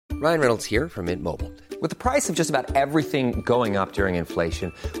Ryan Reynolds here from Mint Mobile. With the price of just about everything going up during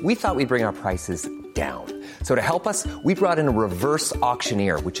inflation, we thought we'd bring our prices down. So to help us, we brought in a reverse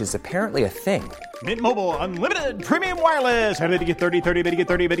auctioneer, which is apparently a thing. Mint Mobile Unlimited Premium Wireless. How to get 30, 30, bit to get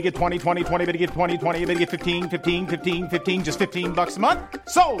 30, bit to get 20, 20, 20, bit to get 20, 20, bit to get 15, 15, 15, 15, just $15 a month?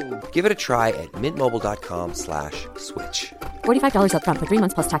 Sold! Give it a try at mintmobile.com/switch. $45 up front for 3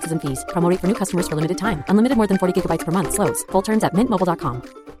 months plus taxes and fees. Promo rate for new customers for limited time. Unlimited more than 40 gigabytes per month. Slows full terms at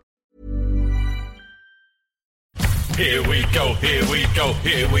mintmobile.com. Here we go, here we go,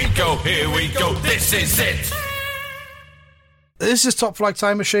 here we go, here we go. This is it. This is Top Flight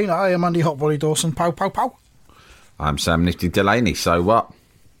Time Machine. I am Andy Hotbody Dawson. Pow, pow, pow. I'm Sam Nifty Delaney. So what?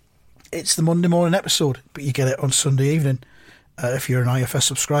 It's the Monday morning episode, but you get it on Sunday evening. If you're an IFS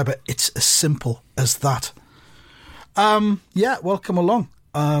subscriber, it's as simple as that. Yeah, welcome along.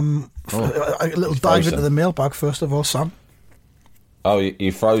 A little dive into the mailbag first of all, Sam. Oh,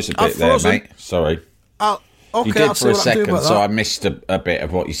 you froze a bit there, mate. Sorry. Okay, you did I'll for a second, so that. I missed a bit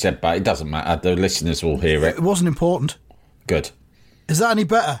of what you said, but it doesn't matter. The listeners will hear it. It wasn't important. Good. Is that any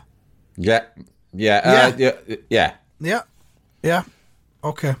better? Yeah. Yeah.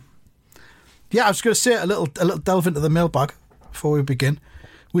 Okay. Yeah, I was going to say a little delve into the mailbag before we begin.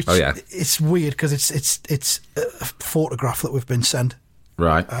 Which it's weird because it's a photograph that we've been sent.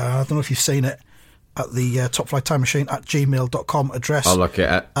 Right. I don't know if you've seen it at the topflighttimemachine@gmail.com address. I'll look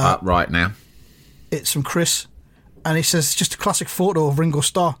at it up right now. It's from Chris, and he says it's just a classic photo of Ringo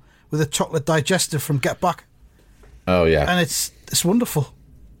Starr with a chocolate digestive from Get Back. Oh yeah, and it's wonderful.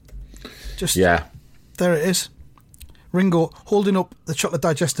 Just there it is. Ringo holding up the chocolate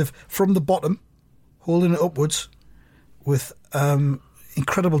digestive from the bottom, holding it upwards with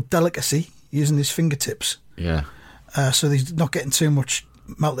incredible delicacy using his fingertips. Yeah. So he's not getting too much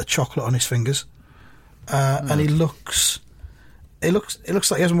melted chocolate on his fingers, and he looks. It looks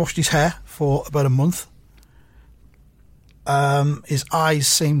like he hasn't washed his hair for about a month. His eyes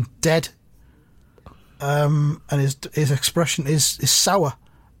seem dead, and his expression is sour.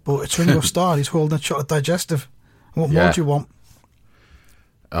 But it's Ringo Starr. He's holding a chocolate digestive. What more do you want?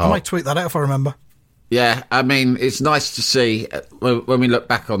 I might tweet that out if I remember. Yeah, I mean, it's nice to see when we look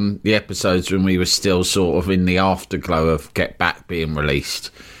back on the episodes when we were still sort of in the afterglow of Get Back being released.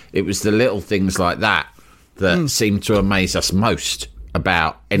 It was the little things like that seemed to amaze us most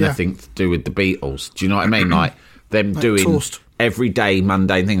about anything to do with the Beatles. Do you know what I mean? Like them doing toast. Everyday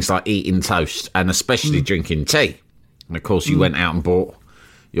mundane things like eating toast and especially drinking tea. And of course, you went out and bought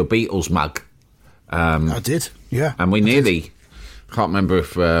your Beatles mug. I did, yeah. And we can't remember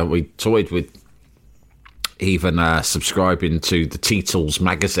if we toyed with even subscribing to the Teetles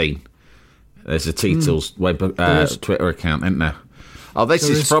magazine. There's a Teetles Twitter account, isn't there? Oh, this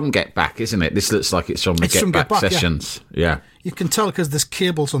is from Get Back, isn't it? This looks like it's from the Get Back sessions. Yeah. You can tell because there's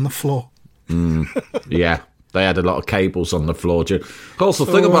cables on the floor. Yeah, they had a lot of cables on the floor. Of course, the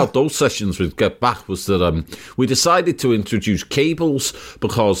thing about those sessions with Get Back was that we decided to introduce cables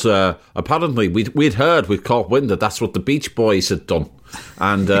because apparently we'd heard with Cold Wind that's what the Beach Boys had done.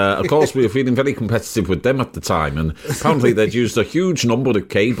 And, of course, we were feeling very competitive with them at the time. And apparently they'd used a huge number of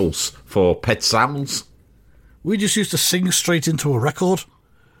cables for Pet Sounds. We just used to sing straight into a record,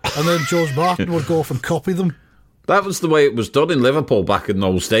 and then George Martin would go off and copy them. That was the way it was done in Liverpool back in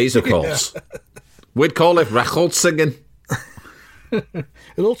those days, of course. Yeah. We'd call it record singing. It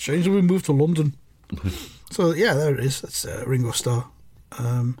all changed when we moved to London. So, yeah, there it is. That's Ringo Starr.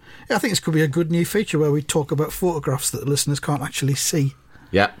 I think this could be a good new feature where we talk about photographs that the listeners can't actually see.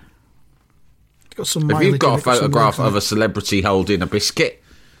 Yeah. If you've got a photograph of a celebrity holding a biscuit,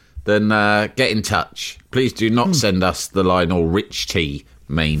 then get in touch. Please do not send us the Lionel Rich tea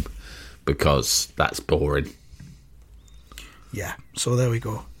meme because that's boring. Yeah, so there we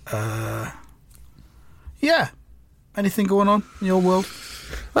go. Yeah. Anything going on in your world?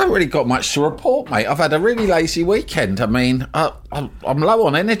 I haven't really got much to report, mate. I've had a really lazy weekend. I mean, I'm low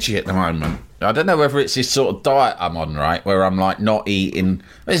on energy at the moment. I don't know whether it's this sort of diet I'm on, right, where I'm like not eating.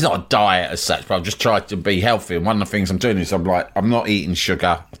 It's not a diet as such, but I've just tried to be healthy. And one of the things I'm doing is I'm not eating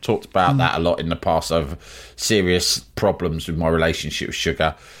sugar. I've talked about that a lot in the past. I have serious problems with my relationship with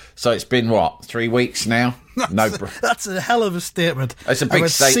sugar. So it's been, 3 weeks now? That's a hell of a statement. It's a big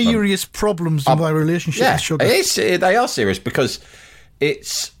statement. Serious problems with my relationship with sugar. They are serious because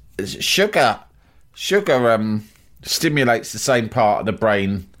it's sugar stimulates the same part of the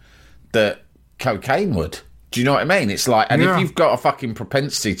brain that cocaine would. Do you know what I mean? It's like, and if you've got a fucking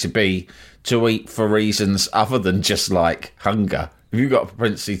propensity to eat for reasons other than just like hunger, if you've got a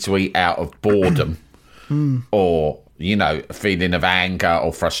propensity to eat out of boredom or, a feeling of anger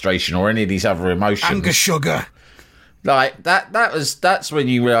or frustration or any of these other emotions. Anger sugar. Like that's when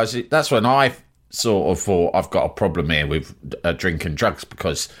you realise it. That's when I sort of thought I've got a problem here with drinking drugs,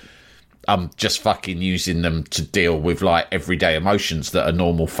 because I'm just fucking using them to deal with like everyday emotions that a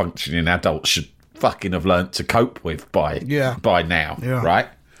normal functioning adult should fucking have learnt to cope with by now, right?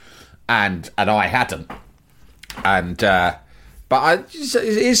 And I hadn't, and but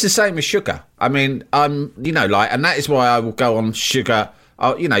it's the same as sugar. I mean, and that is why I will go on sugar.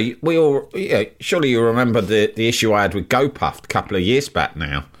 Surely you remember the issue I had with GoPuff a couple of years back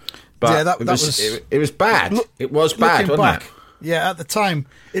now. But it was bad. It was bad, wasn't it? Yeah, at the time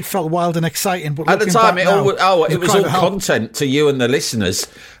it felt wild and exciting, but at the time it was all content to you and the listeners,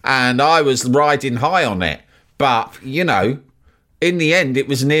 and I was riding high on it. But in the end, it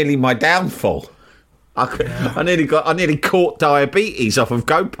was nearly my downfall. I nearly caught diabetes off of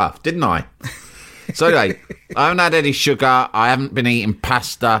GoPuff, didn't I? So anyway, I haven't had any sugar. I haven't been eating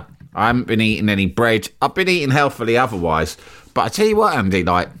pasta. I haven't been eating any bread. I've been eating healthily otherwise. But I tell you what, Andy,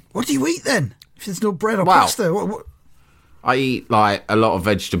 what do you eat then? If there's no bread or pasta, what? I eat a lot of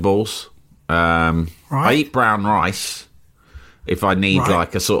vegetables. Right. I eat brown rice if I need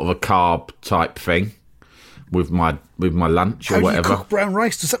a sort of a carb type thing with my lunch or whatever. How do you cook brown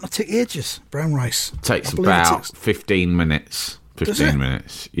rice? Does that not take ages? Brown rice takes about 15 minutes. 15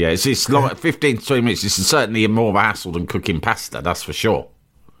 minutes. Yeah, it's like 15 to 20 minutes. It's certainly more of a hassle than cooking pasta, that's for sure.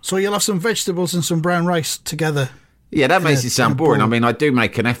 So you'll have some vegetables and some brown rice together. Yeah, that makes it sound boring. I mean, I do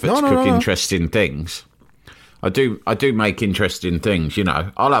make an effort to cook interesting things. I do make interesting things,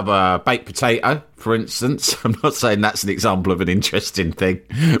 I'll have a baked potato, for instance. I'm not saying that's an example of an interesting thing,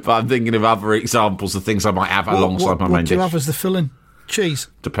 but I'm thinking of other examples of things I might have alongside my main dish. What do you have as the filling? Cheese?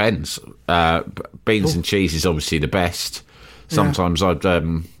 Depends. Beans and cheese is obviously the best. Sometimes I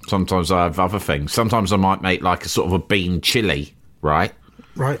have other things. Sometimes I might make like a sort of a bean chili, right?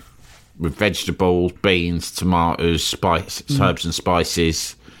 Right. With vegetables, beans, tomatoes, herbs and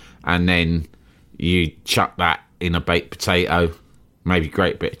spices, and then you chuck that in a baked potato, maybe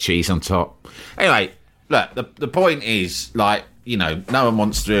grate a bit of cheese on top. Anyway, look, the point is, no one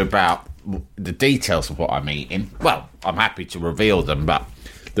wants to hear about the details of what I'm eating. Well, I'm happy to reveal them, but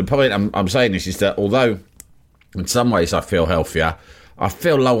the point I'm saying is that although in some ways I feel healthier, I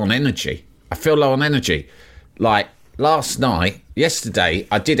feel low on energy. Like yesterday,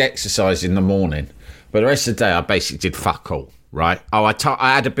 I did exercise in the morning, but the rest of the day I basically did fuck all, right? I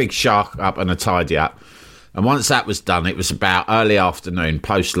had a big shark up and a tidy up. And once that was done, it was about early afternoon,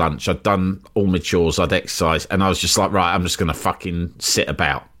 post-lunch. I'd done all my chores, I'd exercised, and I was just like, right, I'm just going to fucking sit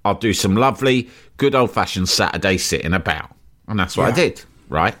about. I'll do some lovely, good old-fashioned Saturday sitting about. And that's what I did,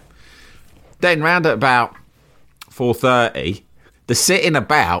 right? Then round at about 4:30, the sitting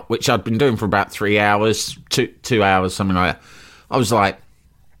about, which I'd been doing for about 3 hours, 2 hours, something like that, I was like,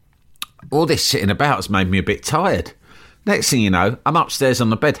 all this sitting about has made me a bit tired. Next thing you know, I'm upstairs on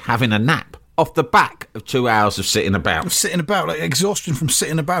the bed having a nap off the back of 2 hours of sitting about. Sitting about, like exhaustion from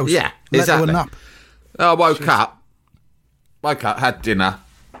sitting about. Yeah, exactly. Nap. I woke up, had dinner,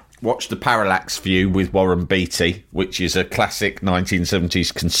 watched The Parallax View with Warren Beatty, which is a classic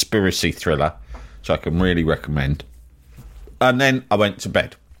 1970s conspiracy thriller, which I can really recommend. And then I went to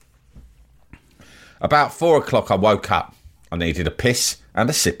bed. About 4 o'clock, I woke up. I needed a piss and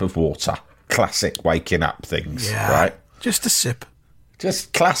a sip of water. Classic waking up things, right? Just a sip.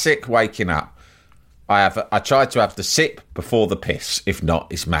 Just classic waking up. I try to have the sip before the piss. If not,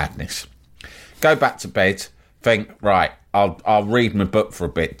 it's madness. Go back to bed. Think, right, I'll read my book for a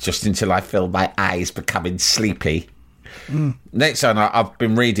bit, just until I feel my eyes becoming sleepy. Next time, I've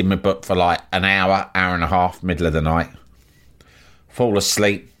been reading my book for like an hour and a half, middle of the night. Fall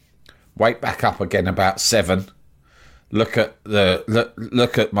asleep. Wake back up again about 7. Look at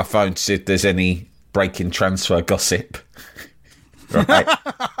my phone to see if there's any breaking transfer gossip. Right.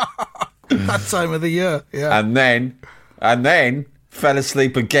 That time of the year, yeah. And then fell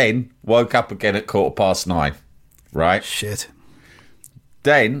asleep again. Woke up again at 9:15. Right. Shit.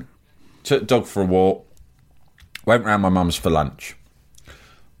 Then took the dog for a walk. Went round my mum's for lunch.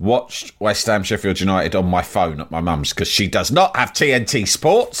 Watched West Ham Sheffield United on my phone at my mum's because she does not have TNT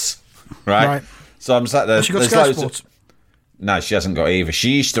Sports. Right. So I'm sat there. Has she got Sky Sports? No, she hasn't got either.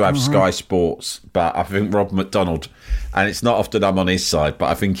 She used to have Sky Sports, but I think Rob McDonald, and it's not often I'm on his side, but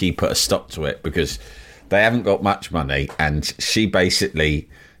I think he put a stop to it because they haven't got much money, and she basically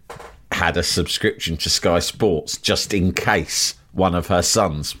had a subscription to Sky Sports just in case one of her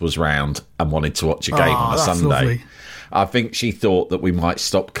sons was round and wanted to watch a game on a Sunday. Lovely. I think she thought that we might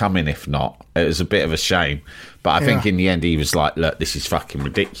stop coming if not. It was a bit of a shame. But I think in the end he was like, look, this is fucking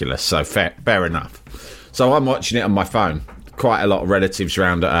ridiculous. So fair enough. So I'm watching it on my phone. Quite a lot of relatives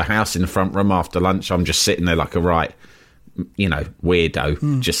round at her house in the front room after lunch. I'm just sitting there like, right,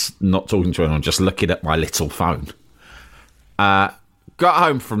 weirdo, just not talking to anyone, just looking at my little phone. Got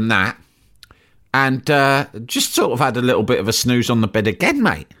home from that and just sort of had a little bit of a snooze on the bed again,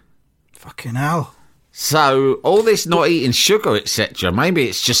 mate. Fucking hell. So all this not eating sugar, etc., maybe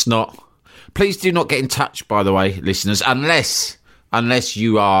it's just not... Please do not get in touch, by the way, listeners, unless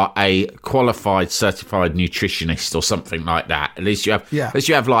you are a qualified, certified nutritionist or something like that. At least you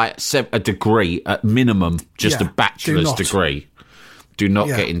have like a degree at minimum, just a bachelor's degree. Do not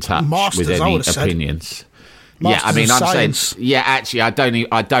get in touch with any opinions. I'm saying, actually, I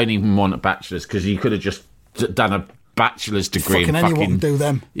don't even want a bachelor's because you could have just done a bachelor's degree. Fucking anyone can do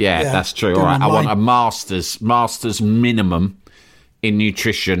them. Yeah, that's true. All right, I want a master's minimum in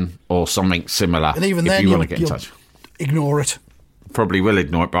nutrition or something similar. And even if then, you want to get in touch, ignore it. Probably will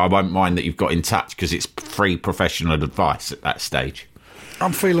ignore it, but I won't mind that you've got in touch because it's free professional advice at that stage.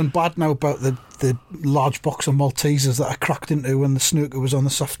 I'm feeling bad now about the large box of Maltesers that I cracked into when the snooker was on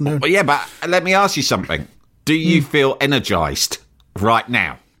this afternoon. Well, yeah, but let me ask you something. Do you feel energised right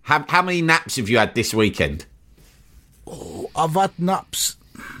now? How many naps have you had this weekend? Oh, I've had naps.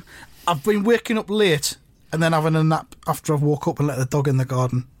 I've been waking up late and then having a nap after I've woke up and let the dog in the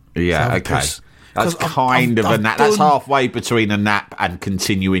garden. Yeah, okay. That's kind of a nap. That's halfway between a nap and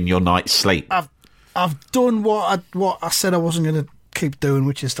continuing your night's sleep. I've done what I said I wasn't going to keep doing,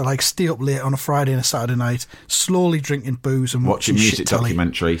 which is to like stay up late on a Friday and a Saturday night, slowly drinking booze and watching music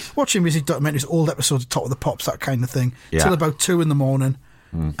documentaries. Watching music documentaries, old episodes of Top of the Pops, that kind of thing, till about 2 a.m.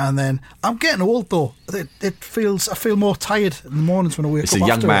 And then I'm getting old though. I feel more tired in the mornings when I wake up. It's a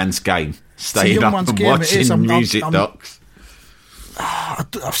young man's game. Staying up and watching music docs.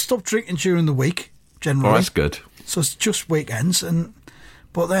 I've stopped drinking during the week generally. Oh, that's good. So it's just weekends,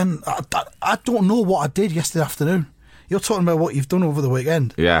 but then I don't know what I did yesterday afternoon. You're talking about what you've done over the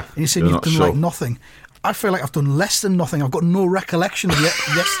weekend. Yeah. And you said you've done like nothing. I feel like I've done less than nothing. I've got no recollection of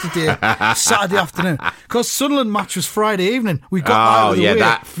yesterday, Saturday afternoon. Because Sunderland match was Friday evening. We got out of the way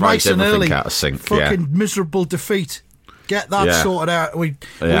that nice and early. Out of sync. Fucking miserable defeat. Get that sorted out.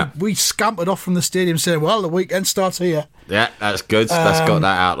 We scampered off from the stadium saying, well, the weekend starts here. Yeah, that's good. That's got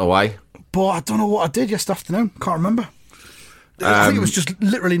that out of the way. But I don't know what I did yesterday afternoon. Can't remember. I think it was just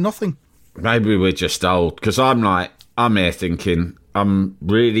literally nothing. Maybe we're just old. Because I'm here thinking... I'm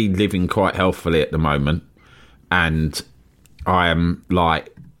really living quite healthily at the moment, and I am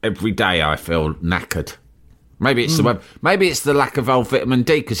like every day I feel knackered. Maybe it's the weather. Maybe it's the lack of vitamin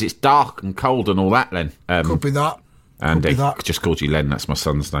D because it's dark and cold and all that. Len, could be that. Andy, just called you Len. That's my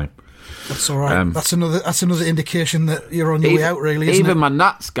son's name. That's all right. That's another indication that you're on your way out. Really, isn't even it? my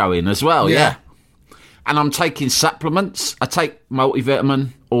nuts going as well. Yeah. And I'm taking supplements. I take multivitamin,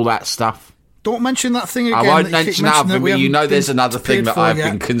 all that stuff. Don't mention that thing again. I won't mention that, but you know there's another thing that I've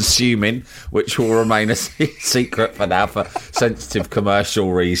been consuming, which will remain a secret for now for sensitive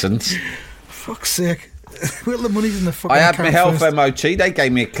commercial reasons. Fuck's sake. Well, the money's in the fucking I had my health first. MOT. They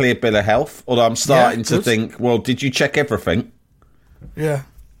gave me a clear bill of health, although I'm starting to think, well, did you check everything? Yeah.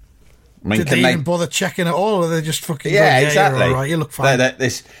 I mean, did they even bother checking at all, or they just fucking exactly. You're all right, you look fine.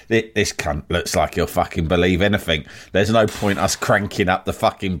 This cunt looks like he'll fucking believe anything. There's no point us cranking up the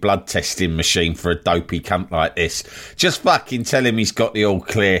fucking blood testing machine for a dopey cunt like this. Just fucking tell him he's got the all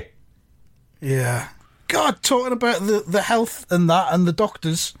clear. Yeah. God, talking about the health and that and the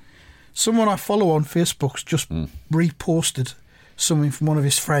doctors, someone I follow on Facebook's just reposted something from one of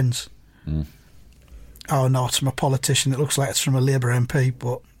his friends. Oh no, it's from a politician. It looks like it's from a Labour MP,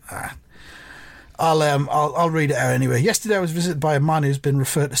 but... I'll read it out anyway. Yesterday I was visited by a man who's been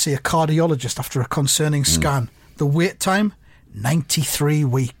referred to see a cardiologist after a concerning scan. The wait time, 93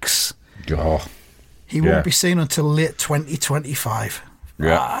 weeks. Oh, he won't be seen until late 2025.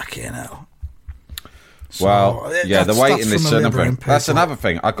 Yeah. Fucking hell. Well, the waiting list is another thing. That's another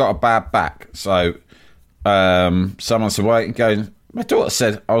thing. I got a bad back. So someone said, wait, going... My daughter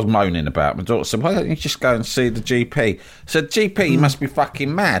said, I was moaning about it. My daughter said, why don't you just go and see the GP? I said, GP, you must be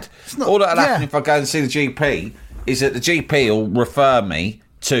fucking mad. All that'll happen if I go and see the GP is that the GP will refer me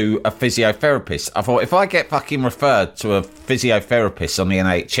to a physiotherapist. I thought, if I get fucking referred to a physiotherapist on the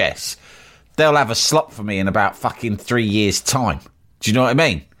NHS, they'll have a slot for me in about fucking 3 years' time. Do you know what I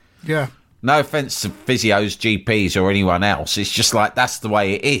mean? Yeah. No offence to physios, GPs or anyone else. It's just like, that's the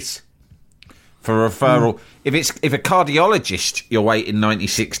way it is. For referral, if a cardiologist, you're waiting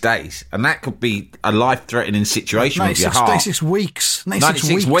 96 days, and that could be a life-threatening situation with your heart. 96 weeks.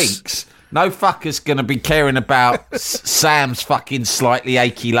 96 weeks. No fucker's going to be caring about Sam's fucking slightly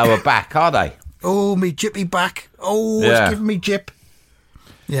achy lower back, are they? Oh, me jippy back. Oh, it's giving me jip.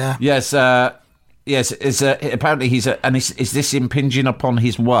 Yeah. Yes. Apparently is this impinging upon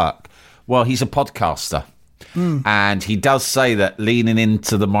his work? Well, he's a podcaster. And he does say that leaning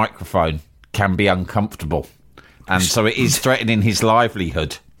into the microphone can be uncomfortable. And so it is threatening his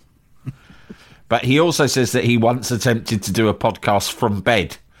livelihood. But he also says that he once attempted to do a podcast from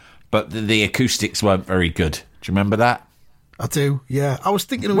bed, but the acoustics weren't very good. Do you remember that? I do, yeah. I was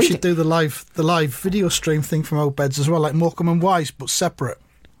thinking we should do the live video stream thing from our beds as well, like Morecambe and Wise, but separate.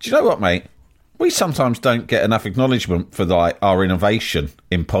 Do you know what, mate? We sometimes don't get enough acknowledgement for our innovation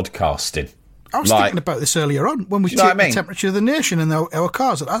in podcasting. I was thinking about this earlier on when we checked the temperature of the nation in our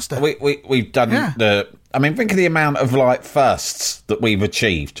cars at Asda. We've done think of the amount of firsts that we've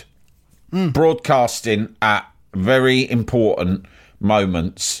achieved. Broadcasting at very important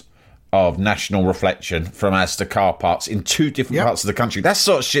moments of national reflection from Asda car parks in two different parts of the country. That's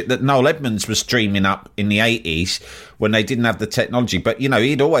sort of shit that Noel Edmonds was streaming up in the 80s when they didn't have the technology. But,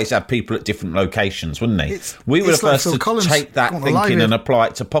 he'd always have people at different locations, wouldn't he? We were the first to take that thinking and apply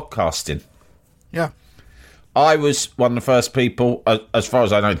it to podcasting. Yeah. I was one of the first people, as far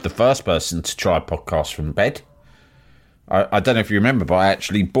as I know, the first person to try a podcast from bed. I don't know if you remember, but I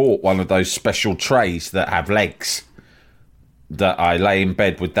actually bought one of those special trays that have legs that I lay in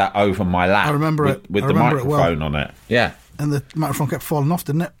bed with that over my lap. I remember it. With the microphone on it. Yeah. And the microphone kept falling off,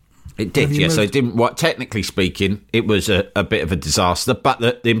 didn't it? It did, yeah. So it didn't. Technically speaking, it was a bit of a disaster. But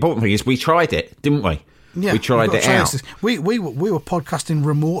the important thing is we tried it, didn't we? Yeah, we tried it out. We were podcasting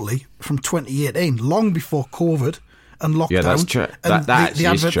remotely from 2018, long before COVID and lockdown. Yeah, that's true. And the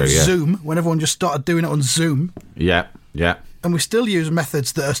advent true, of Zoom, when everyone just started doing it on Zoom. Yeah, yeah. And we still use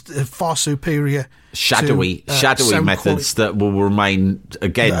methods that are far superior. Shadowy methods that will remain,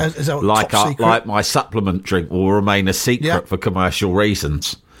 again, like my supplement drink will remain a secret for commercial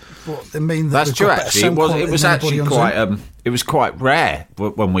reasons. But they mean that's true. Actually, it was actually quite it was quite rare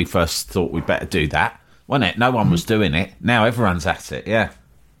when we first thought we'd better do that. Wasn't it? No one was doing it. Now everyone's at it, yeah.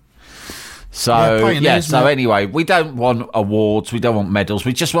 So, anyway, we don't want awards, we don't want medals,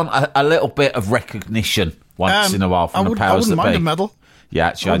 we just want a little bit of recognition once in a while from the powers that be. I wouldn't mind a medal. Yeah,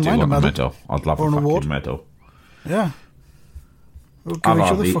 actually, I do want a medal. I'd love a fucking medal. Yeah. We'll give each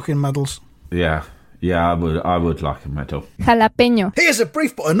other fucking medals. Yeah. Yeah, I would like a medal. Jalapeño. Here's a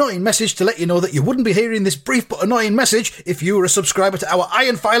brief but annoying message to let you know that you wouldn't be hearing this brief but annoying message if you were a subscriber to our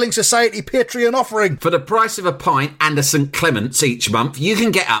Iron Filing Society Patreon offering. For the price of a pint and a St. Clement's each month, you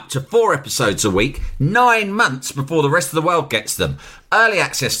can get up to 4 episodes a week, 9 months before the rest of the world gets them. Early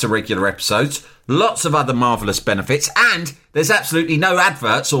access to regular episodes, lots of other marvellous benefits, and there's absolutely no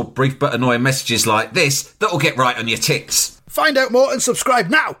adverts or brief but annoying messages like this that will get right on your tits. Find out more and subscribe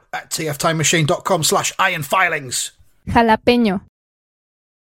now at tftimemachine.com/ironfilings. Jalapeño.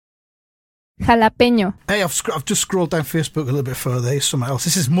 Jalapeño. Hey, I've just scrolled down Facebook a little bit further. Here's something else.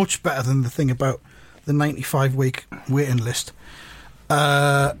 This is much better than the thing about the 95-week waiting list.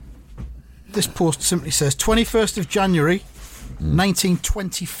 This post simply says 21st of January,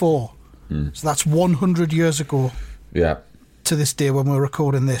 1924. So that's 100 years ago. Yeah. To this day when we're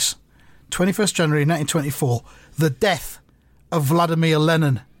recording this. 21st January 1924. The death of Vladimir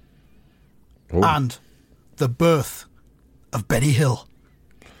Lenin. Ooh. And the birth of Benny Hill.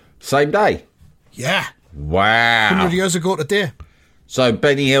 Same day? Yeah. Wow. 100 years ago today. So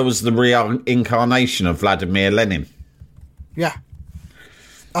Benny Hill was the real incarnation of Vladimir Lenin? Yeah.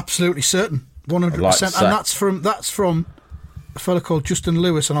 Absolutely certain. 100%. And that's from a fella called Justin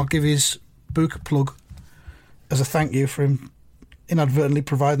Lewis, and I'll give his book a plug as a thank you for him inadvertently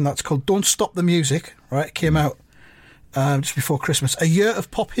providing that. It's called Don't Stop the Music, right? It came out just before Christmas. A year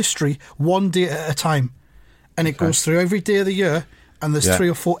of pop history, one day at a time. And it goes through every day of the year, and there's 3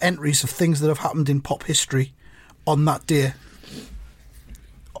 or 4 entries of things that have happened in pop history on that day,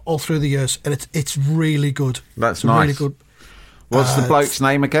 all through the years. And it's really good. That's nice. Really good. What's the bloke's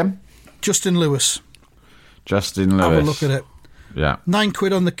name again? Justin Lewis. Justin Lewis. Have a look at it. Yeah.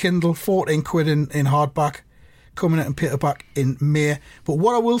 £9 on the Kindle, 14 quid in hardback, coming out in paperback in May. But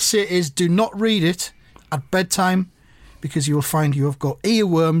what I will say is, do not read it at bedtime, because you will find you have got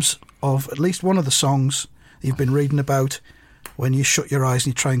earworms of at least one of the songs that you've been reading about when you shut your eyes and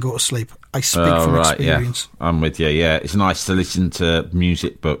you try and go to sleep. I speak from experience. Yeah. I'm with you, yeah. It's nice to listen to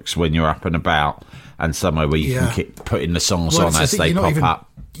music books when you're up and about, and somewhere where you can keep putting the songs on as they pop up.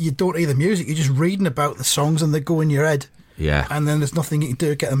 You don't hear the music, you're just reading about the songs and they go in your head. Yeah. And then there's nothing you can do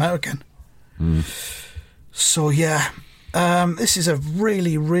to get them out again. So, yeah. This is a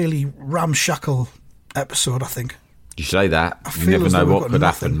really, really ramshackle episode, I think. You say that. You never know what could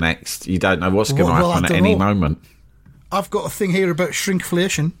happen next. You don't know what's going to happen at any moment. I've got a thing here about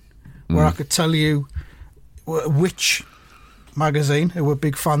shrinkflation, where I could tell you which magazine, who we're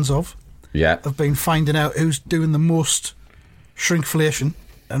big fans of, have been finding out who's doing the most shrinkflation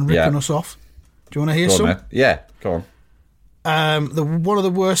and ripping us off. Do you want to hear Go on, some? then. Yeah, go on. One of the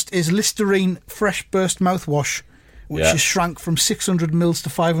worst is Listerine Fresh Burst mouthwash, which has shrank from 600 mils to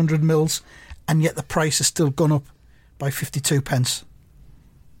 500 mils, and yet the price has still gone up by 52 pence.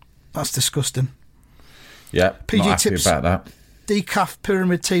 That's disgusting. Yeah, PG not happy Tips about that. decaf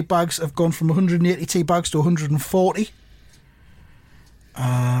pyramid tea bags have gone from 180 tea bags to 140.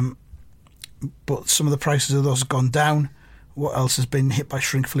 But some of the prices of those have gone down. What else has been hit by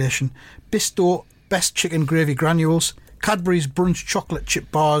shrinkflation? Bisto Best Chicken Gravy Granules. Cadbury's Brunch Chocolate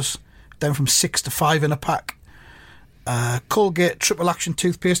Chip Bars, down from 6 to 5 in a pack. Colgate Triple Action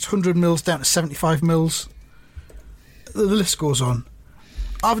Toothpaste, 100 mils down to 75 mils. The list goes on.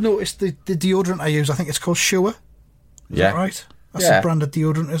 I've noticed the deodorant I use, I think it's called Sure. Is that right? That's a brand of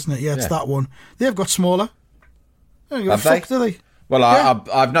deodorant, isn't it? Yeah, it's that one. They've got smaller. They don't give a fuck, do they? Well,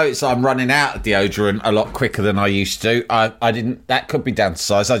 I've noticed I'm running out of deodorant a lot quicker than I used to. I didn't. That could be down to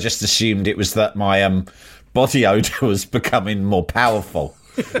size. I just assumed it was that my body odour was becoming more powerful,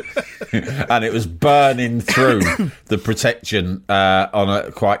 and it was burning through the protection on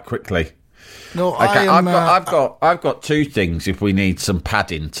it quite quickly. No, okay, I've got two things if we need some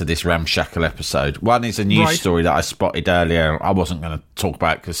padding to this Ramshackle episode. One is a news story that I spotted earlier. I wasn't going to talk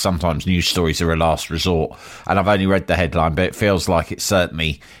about it because sometimes news stories are a last resort, and I've only read the headline, but it feels like it's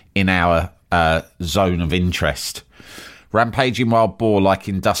certainly in our zone of interest. Rampaging wild boar like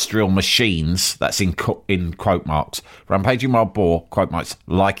industrial machines, that's in quote marks. Rampaging wild boar, quote marks,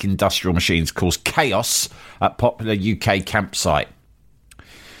 like industrial machines cause chaos at popular UK campsite.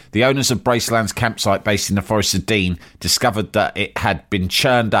 The owners of Braceland's campsite based in the Forest of Dean discovered that it had been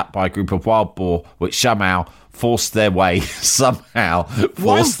churned up by a group of wild boar which somehow forced their way onto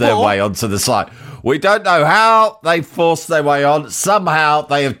the site. We don't know how they forced their way on. Somehow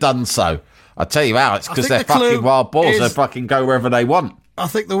they have done so. I'll tell you how, it's because they're fucking wild boars. They fucking go wherever they want. I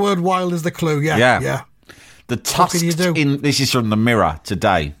think the word wild is the clue, yeah. The tusked this is from the Mirror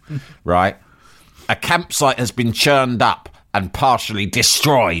today, right? A campsite has been churned up and partially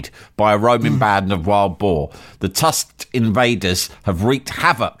destroyed by a roaming band of wild boar. The tusked invaders have wreaked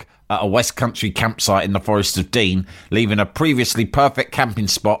havoc at a West Country campsite in the Forest of Dean, leaving a previously perfect camping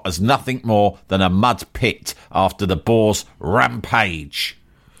spot as nothing more than a mud pit after the boar's rampage.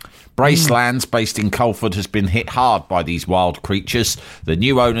 Bracelands, based in Colford, has been hit hard by these wild creatures. The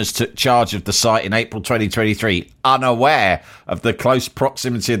new owners took charge of the site in April 2023, unaware of the close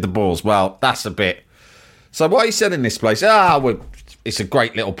proximity of the boars. Well, that's a bit... So what he said in this place, it's a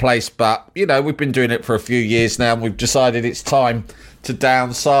great little place, but, we've been doing it for a few years now and we've decided it's time to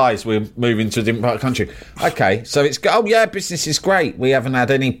downsize. We're moving to a different part of the country. Okay, so business is great. We haven't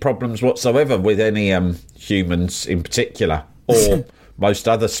had any problems whatsoever with any humans in particular or most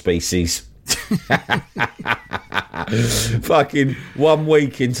other species. Fucking 1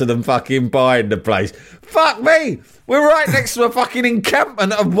 week into them fucking buying the place. Fuck me! We're right next to a fucking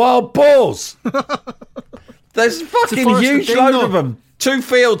encampment of wild boars. There's a fucking huge load of them. 2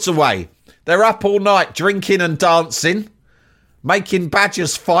 fields away. They're up all night drinking and dancing, making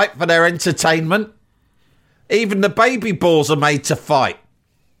badgers fight for their entertainment. Even the baby boars are made to fight.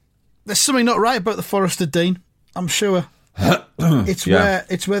 There's something not right about the Forest of Dean, I'm sure. It's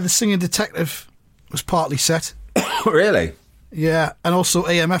where the Singing Detective was partly set. Really? Yeah, and also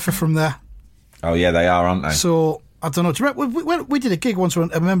AMF are from there. Oh yeah, they are, aren't they? So I don't know. Do you remember, we did a gig once when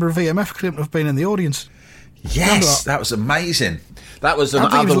a member of AMF claimed to have been in the audience. Yes, that was amazing. That was an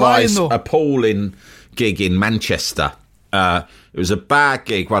otherwise appalling gig in Manchester. It was a bad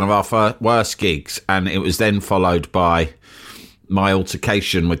gig, one of our worst gigs, and it was then followed by my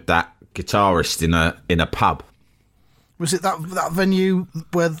altercation with that guitarist in a pub. Was it that venue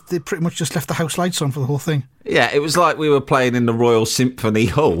where they pretty much just left the house lights on for the whole thing? Yeah, it was like we were playing in the Royal Symphony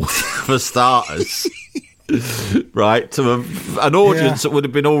Hall, for starters. Right, to an audience that would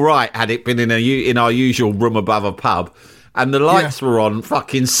have been all right had it been in our usual room above a pub, and the lights were on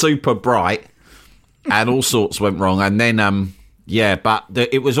fucking super bright, and all sorts went wrong. And then but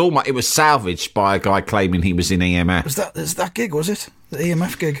it was salvaged by a guy claiming he was in EMF. Was that gig? Was it the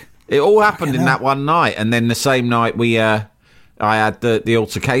EMF gig? It all happened in that one night, and then the same night I had the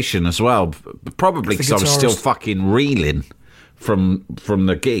altercation as well, probably because I was still fucking reeling from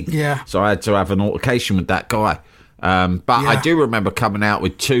the gig. Yeah. So I had to have an altercation with that guy. I do remember coming out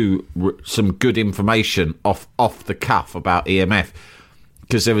with some good information off the cuff about EMF,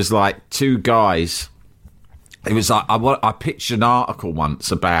 because there was like 2 guys. It was like I pitched an article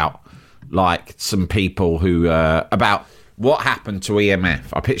once about like some people who about what happened to EMF.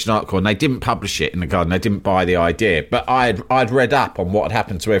 I pitched an article and they didn't publish it in the Garden. They didn't buy the idea. But I'd read up on what had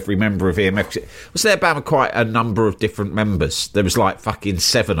happened to every member of EMF. It was there about quite a number of different members. There was like fucking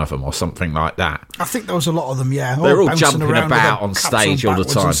 7 of them or something like that. I think there was a lot of them, yeah. They're all bouncing jumping around about with on their caps stage all the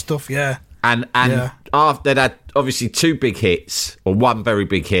backwards time. and stuff, yeah. And they'd had obviously 2 big hits, or 1 very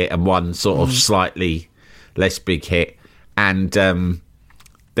big hit and 1 sort of slightly less big hit. And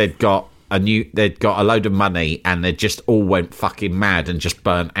they'd got a load of money, and they just all went fucking mad and just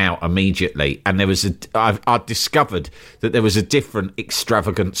burnt out immediately. And there was I discovered that there was a different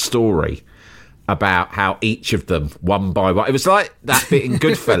extravagant story about how each of them, one by one, it was like that bit in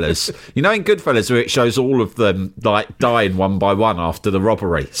Goodfellas. You know, in Goodfellas, where it shows all of them like dying one by one after the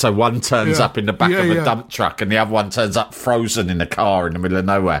robbery. So one turns up in the back of a dump truck, and the other one turns up frozen in a car in the middle of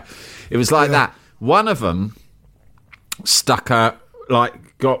nowhere. It was like that. One of them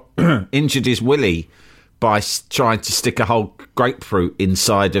got injured his willy by trying to stick a whole grapefruit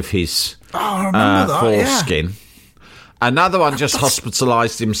inside of his foreskin. Yeah. Another one just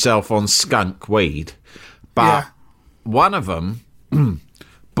hospitalised himself on skunk weed. But one of them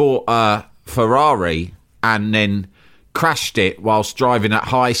bought a Ferrari and then crashed it whilst driving at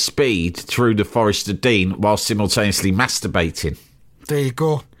high speed through the Forest of Dean while simultaneously masturbating. There you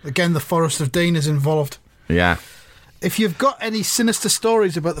go. Again, the Forest of Dean is involved. Yeah. If you've got any sinister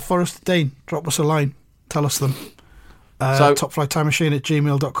stories about the Forest of Dean, drop us a line. Tell us them.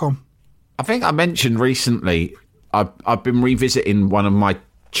 topflighttimemachine@gmail.com. I think I mentioned recently I've been revisiting one of my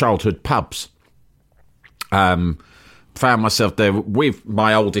childhood pubs. Found myself there with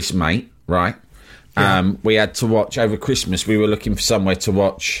my oldest mate, right? Yeah. We had to watch, over Christmas, we were looking for somewhere to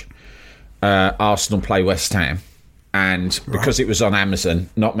watch Arsenal play West Ham. And because it was on Amazon,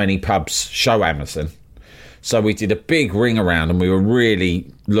 not many pubs show Amazon. So we did a big ring around, and we were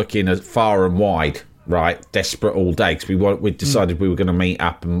really looking at far and wide, right? Desperate all day, because we decided we were going to meet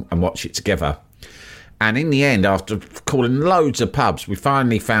up and watch it together. And in the end, after calling loads of pubs, we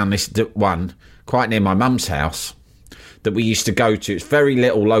finally found this one quite near my mum's house that we used to go to. It's very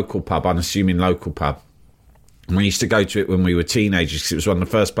little local pub, unassuming local pub. And we used to go to it when we were teenagers, because it was one of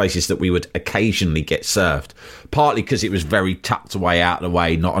the first places that we would occasionally get served. Partly because it was very tucked away out of the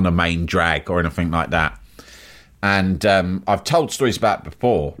way, not on a main drag or anything like that. And I've told stories about it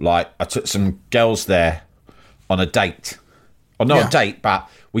before. Like, I took some girls there on a date. Or not a date, but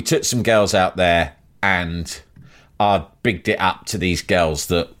we took some girls out there, and I bigged it up to these girls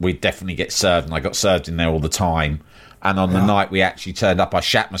that we'd definitely get served, and I got served in there all the time. And on the night we actually turned up, I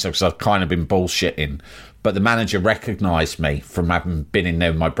shat myself because I'd kind of been bullshitting. But the manager recognised me from having been in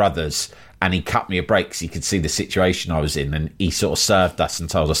there with my brothers, and he cut me a break because he could see the situation I was in, and he sort of served us and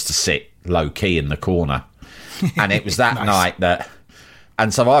told us to sit low-key in the corner. And it was that night that...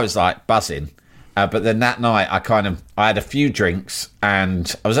 And so I was, like, buzzing. But then that night, I had a few drinks,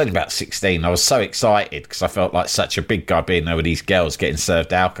 and I was only about 16. I was so excited because I felt like such a big guy being there with these girls getting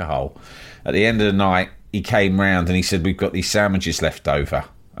served alcohol. At the end of the night, he came round and he said, "We've got these sandwiches left over."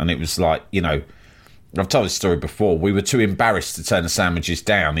 And it was like, you know, I've told this story before. We were too embarrassed to turn the sandwiches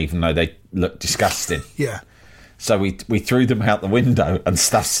down, even though they looked disgusting. Yeah. So we threw them out the window and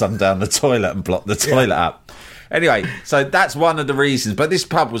stuffed some down the toilet and blocked the toilet up. Anyway, so that's one of the reasons. But this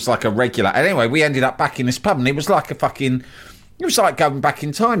pub was like a regular. Anyway, we ended up back in this pub, and it was like it was like going back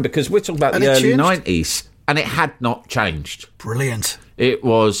in time, because we're talking about the early 90s, and it had not changed. Brilliant. It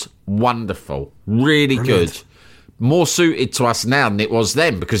was wonderful. Really good. More suited to us now than it was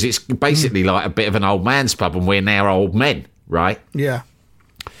then, because it's basically like a bit of an old man's pub, and we're now old men, right? Yeah.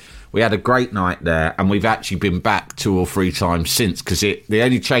 We had a great night there, and we've actually been back 2 or 3 times since, because the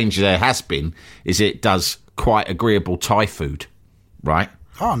only change there has been is it does quite agreeable Thai food, right?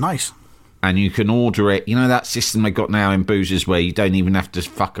 Oh, nice. And you can order it. You know that system they got now in boozers where you don't even have to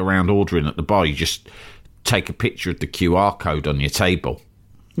fuck around ordering at the bar. You just take a picture of the QR code on your table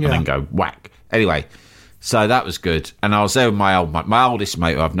and then go whack. Anyway, so that was good. And I was there with my oldest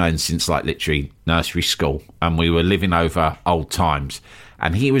mate, who I've known since like literally nursery school, and we were living over old times.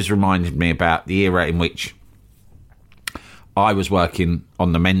 And he was reminding me about the era in which I was working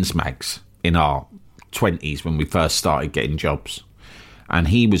on the men's mags in our 20s when we first started getting jobs. And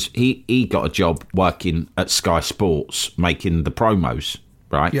he got a job working at Sky Sports making the promos,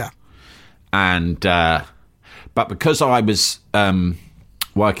 right? Yeah. And but because I was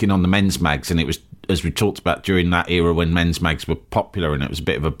working on the men's mags, and it was, as we talked about, during that era when men's mags were popular and it was a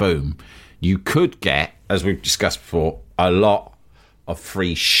bit of a boom, you could get, as we've discussed before, a lot of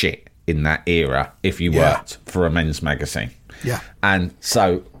free shit in that era if you worked for a men's magazine. Yeah. And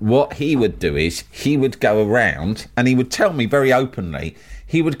so what he would do is he would go around, and he would tell me very openly,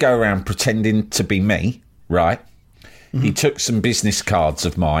 he would go around pretending to be me, right? he took some business cards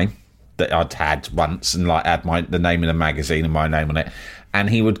of mine that I'd had once and like had the name of the magazine and my name on it, and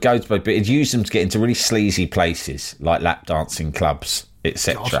he would go to, but he'd use them to get into really sleazy places like lap dancing clubs,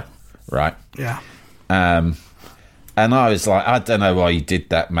 etc. Right? Yeah. And I was like, I don't know why you did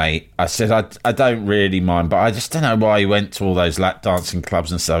that, mate. I said, I don't really mind, but I just don't know why you went to all those lap dancing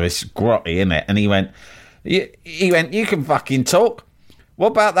clubs and stuff. It's grotty, innit? And he went, you can fucking talk. What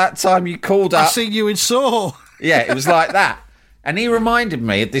about that time you called up? I seen you in Soho. Yeah, it was like that. And he reminded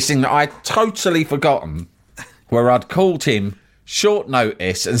me of this thing that I'd totally forgotten, where I'd called him short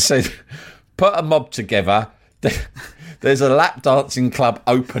notice and said, put a mob together. There's a lap dancing club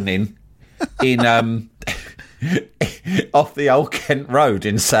opening in off the Old Kent Road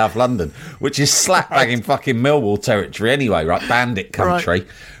in South London, which is slap banging fucking Millwall territory anyway, right? Bandit country,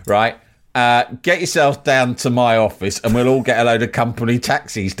 right? Get yourself down to my office and we'll all get a load of company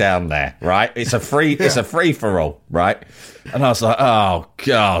taxis down there, right? It's a free for all, right? And I was like, oh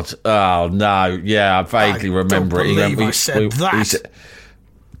God, oh no, yeah, I vaguely remember it. I said that. He said,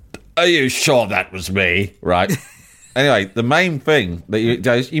 are you sure that was me? Right. Anyway, the main thing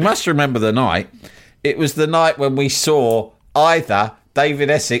that you must remember the night. It was the night when we saw either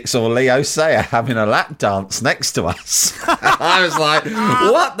David Essex or Leo Sayer having a lap dance next to us. I was like,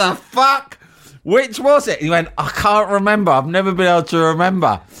 what the fuck? Which was it? He went, I can't remember. I've never been able to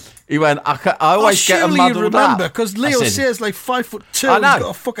remember. He went, I always get them muddled up. Because Leo Sayer's like 5'2". I know. He's got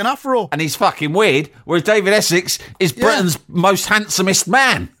a fucking afro. And he's fucking weird, whereas David Essex is Britain's most handsomest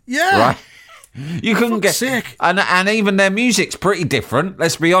man. Yeah. Right? You couldn't get... Sick. And even their music's pretty different,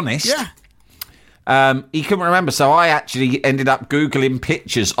 let's be honest. Yeah. He couldn't remember, so I actually ended up Googling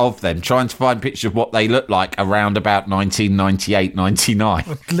pictures of them, trying to find pictures of what they looked like around about 1998,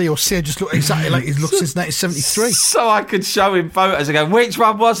 99. Leo Sayer just looked exactly like he's looked since 1973. So I could show him photos and go, which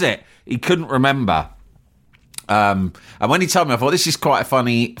one was it? He couldn't remember. And when he told me, I thought, this is quite a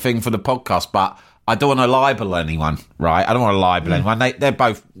funny thing for the podcast, but I don't want to libel anyone, right? I don't want to libel anyone. They're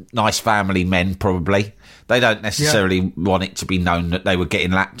both nice family men, probably. They don't necessarily want it to be known that they were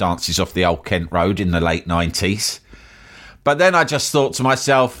getting lap dances off the Old Kent Road in the late 90s. But then I just thought to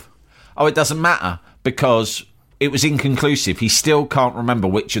myself, oh, it doesn't matter because it was inconclusive. He still can't remember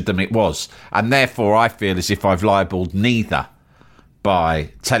which of them it was. And therefore, I feel as if I've libelled neither by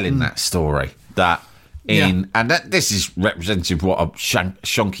telling that story. And this is representative of what a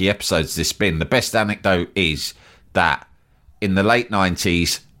shonky episode's this been. The best anecdote is that in the late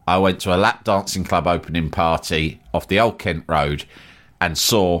 90s, I went to a lap dancing club opening party off the Old Kent Road and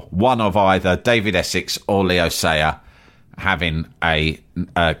saw one of either David Essex or Leo Sayer having a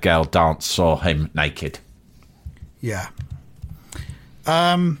girl dance, saw him naked. Yeah.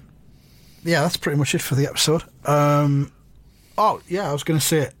 That's pretty much it for the episode. I was going to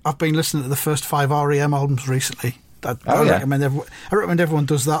say, I've been listening to the first 5 REM albums recently. I recommend everyone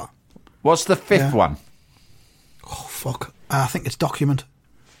does that. What's the fifth one? Oh, fuck. I think it's Document.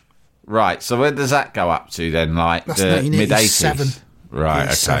 Right, so where does that go up to then? Like that's the mid-80s? Right,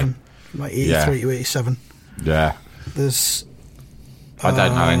 87. Okay. Like 83 to 87. Yeah. I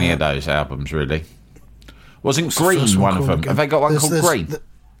don't know any of those albums, really. Wasn't Green one of them? Again? Have they got one called Green?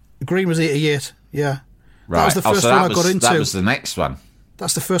 Green was 88, yeah. Right. That was the first one I got into. That was the nenext one.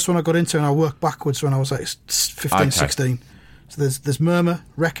 That's the first one I got into, and I worked backwards when I was like 15, 16. So there's Murmur,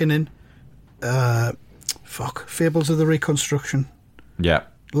 Reckoning, Fables of the Reconstruction. Yeah.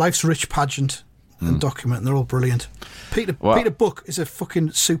 Life's Rich Pageant and Document, and they're all brilliant. Peter Buck is a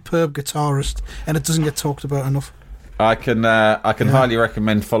fucking superb guitarist, and it doesn't get talked about enough. I can highly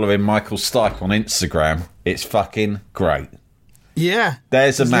recommend following Michael Stipe on Instagram. It's fucking great. Yeah.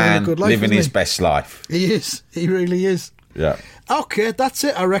 There's a man living his best life. He is. He really is. Yeah. Okay, that's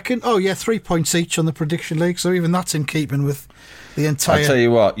it, I reckon. Oh, yeah, 3 points each on the Prediction League, so even that's in keeping with the entire... I tell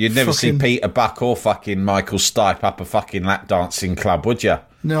you what, you'd never see Peter Buck or fucking Michael Stipe up a fucking lap dancing club, would you?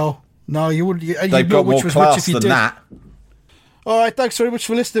 No, you wouldn't. They've got more class than that. All right, thanks very much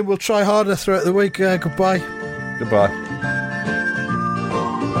for listening. We'll try harder throughout the week. Goodbye. Goodbye.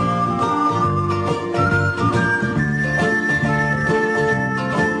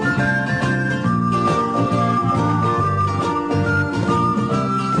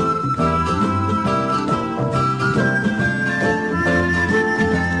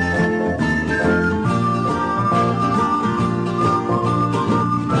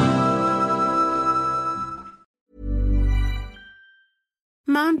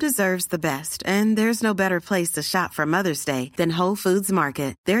 deserves the best, and there's no better place to shop for Mother's Day than Whole Foods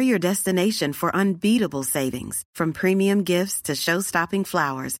Market. They're your destination for unbeatable savings, from premium gifts to show-stopping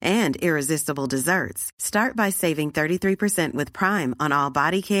flowers and irresistible desserts. Start by saving 33% with Prime on all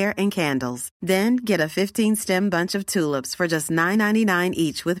body care and candles. Then get a 15-stem bunch of tulips for just $9.99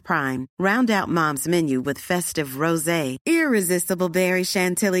 each with Prime. Round out Mom's menu with festive rosé, irresistible berry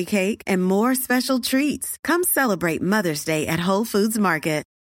chantilly cake, and more special treats. Come celebrate Mother's Day at Whole Foods Market.